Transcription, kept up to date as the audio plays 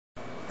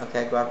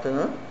Okay, good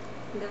afternoon.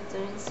 Good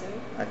afternoon, sir.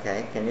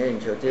 Okay, can you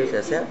introduce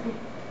yourself?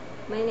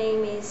 My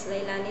name is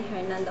Leilani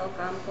Hernando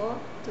Ocampo,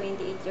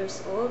 28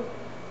 years old.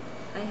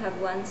 I have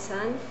one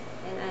son,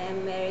 and I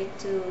am married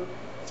to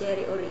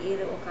Jerry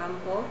Uriiro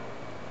Ocampo.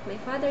 My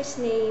father's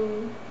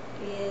name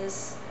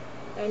is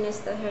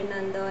Ernesto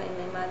Hernando, and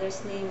my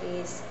mother's name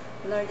is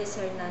Lourdes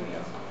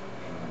Hernando.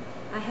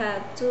 I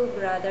have two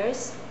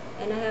brothers,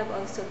 and I have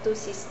also two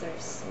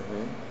sisters.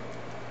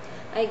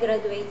 I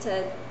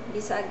graduated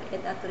BSAG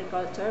in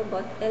Agriculture,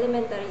 both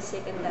elementary and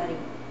secondary.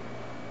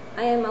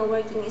 I am a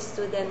working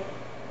student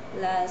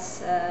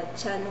last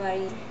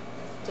January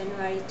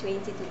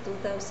 20 to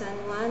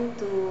 2001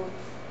 to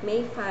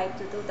May 5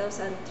 to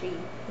 2003.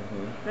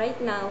 Right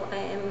now,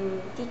 I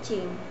am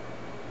teaching.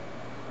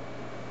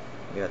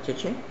 You are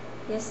teaching?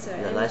 Yes, sir.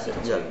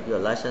 You're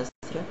a licensed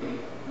teacher?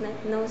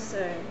 No,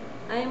 sir.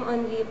 I am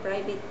only a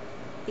private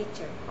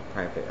teacher. Oh,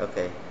 private,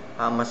 okay.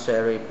 How much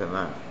salary per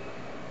month?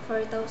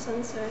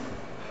 4,000, sir.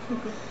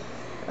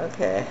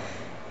 Okay.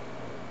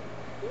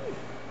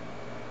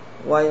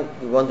 Why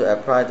you want to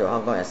apply to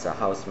Hong Kong as a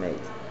housemaid?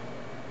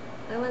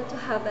 I want to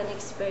have an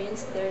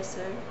experience there,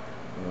 sir.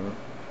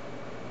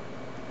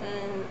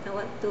 And I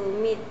want to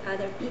meet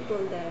other people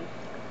there.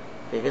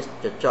 Because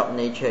the job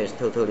nature is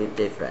totally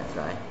different,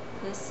 right?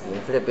 Yes, sir. In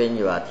Philippines,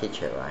 you are a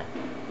teacher, right?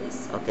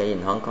 Yes, sir. Okay,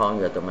 in Hong Kong,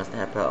 you're a domestic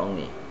helper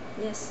only.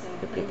 Yes, sir.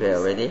 You prepare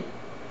already?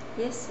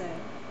 Yes, sir.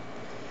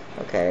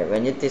 Okay,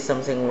 when you did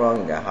something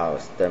wrong in the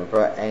house, the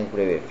employer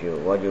angry with you,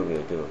 what you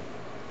will do?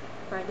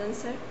 Pardon,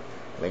 sir?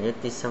 When you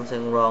did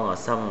something wrong or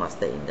some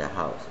mistake in the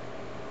house,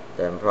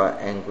 the employer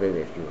angry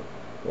with you,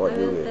 what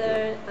you will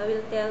do? I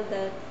will tell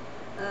that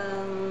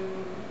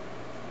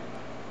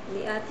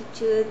the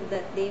attitude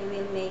that they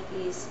will make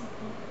is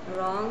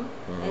wrong,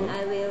 and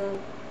I will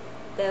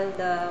tell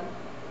the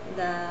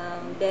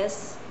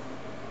best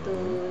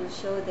to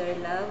show their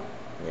love,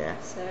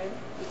 serve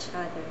each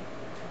other.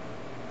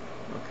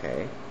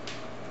 Okay.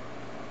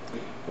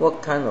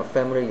 What kind of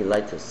family you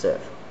like to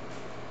serve?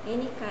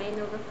 Any kind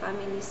of a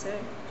family, sir.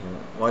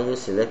 Why you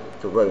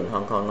select to work in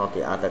Hong Kong, not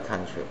the other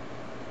country?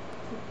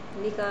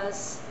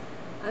 Because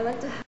I want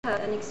to have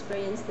an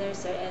experience there,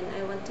 sir, and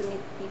I want to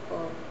meet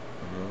people.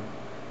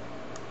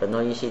 But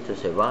not easy to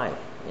survive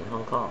in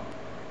Hong Kong.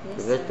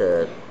 Yes, because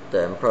sir.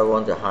 the employer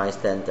wants a high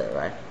standard,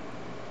 right?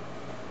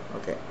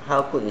 Okay.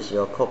 How good is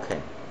your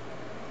cooking?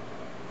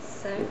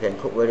 Sir? You can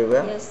cook very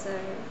well? Yes, sir.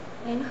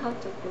 I know how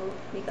to cook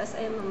because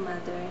I am a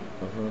mother.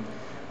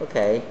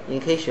 Okay. In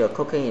case you are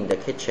cooking in the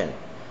kitchen,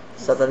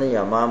 suddenly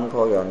your mom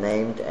call your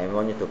name and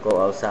want you to go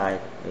outside,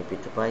 maybe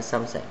to buy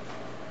something.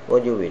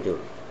 What you will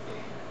do?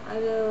 I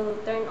will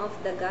turn off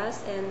the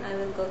gas and I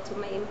will go to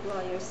my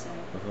employer, sir.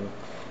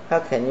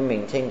 How can you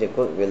maintain the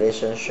good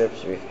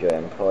relationships with your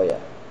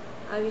employer?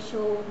 I will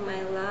show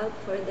my love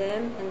for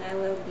them, and I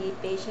will be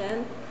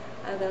patient.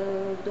 I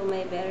will do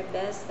my very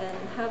best and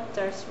have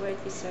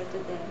trustworthy, sir, to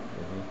them.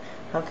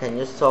 How can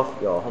you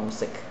solve your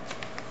homesick?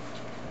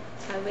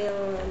 I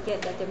will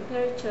get the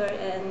temperature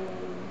and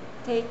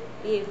take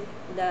if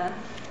the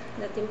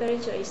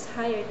temperature is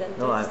higher than 37.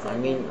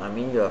 No, I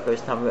mean your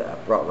first time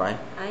abroad, right?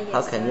 Yes,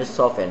 how can sir. you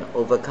solve and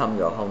overcome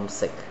your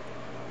homesick?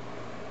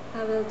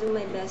 I will do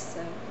my best,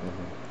 sir.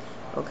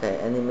 Okay,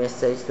 any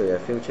message to your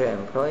future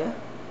employer?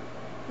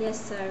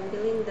 Yes, sir.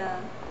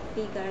 Belinda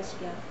P.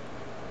 Garcia.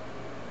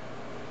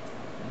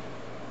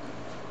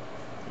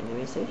 Any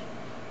message?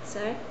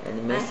 Sir?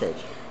 Any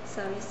message?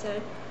 Sorry,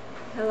 sir.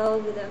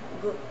 Hello,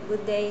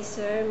 good day,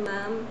 sir,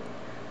 ma'am.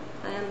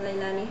 I am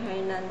Leilani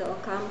Hernando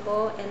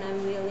Ocampo, and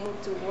I'm willing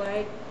to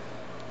work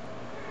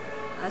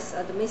as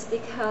a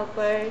domestic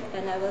helper,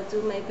 and I will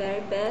do my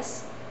very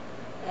best,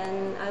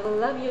 and I will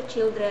love your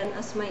children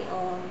as my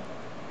own.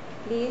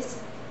 Please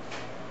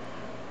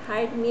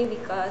hire me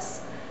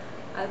because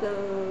I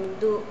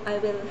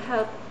will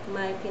help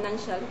my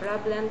financial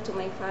problem to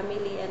my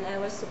family, and I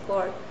will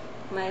support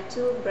my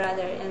two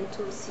brothers and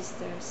two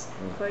sisters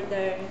for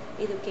their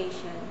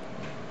education.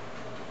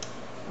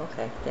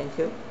 Okay, thank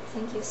you.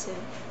 Thank you, sir.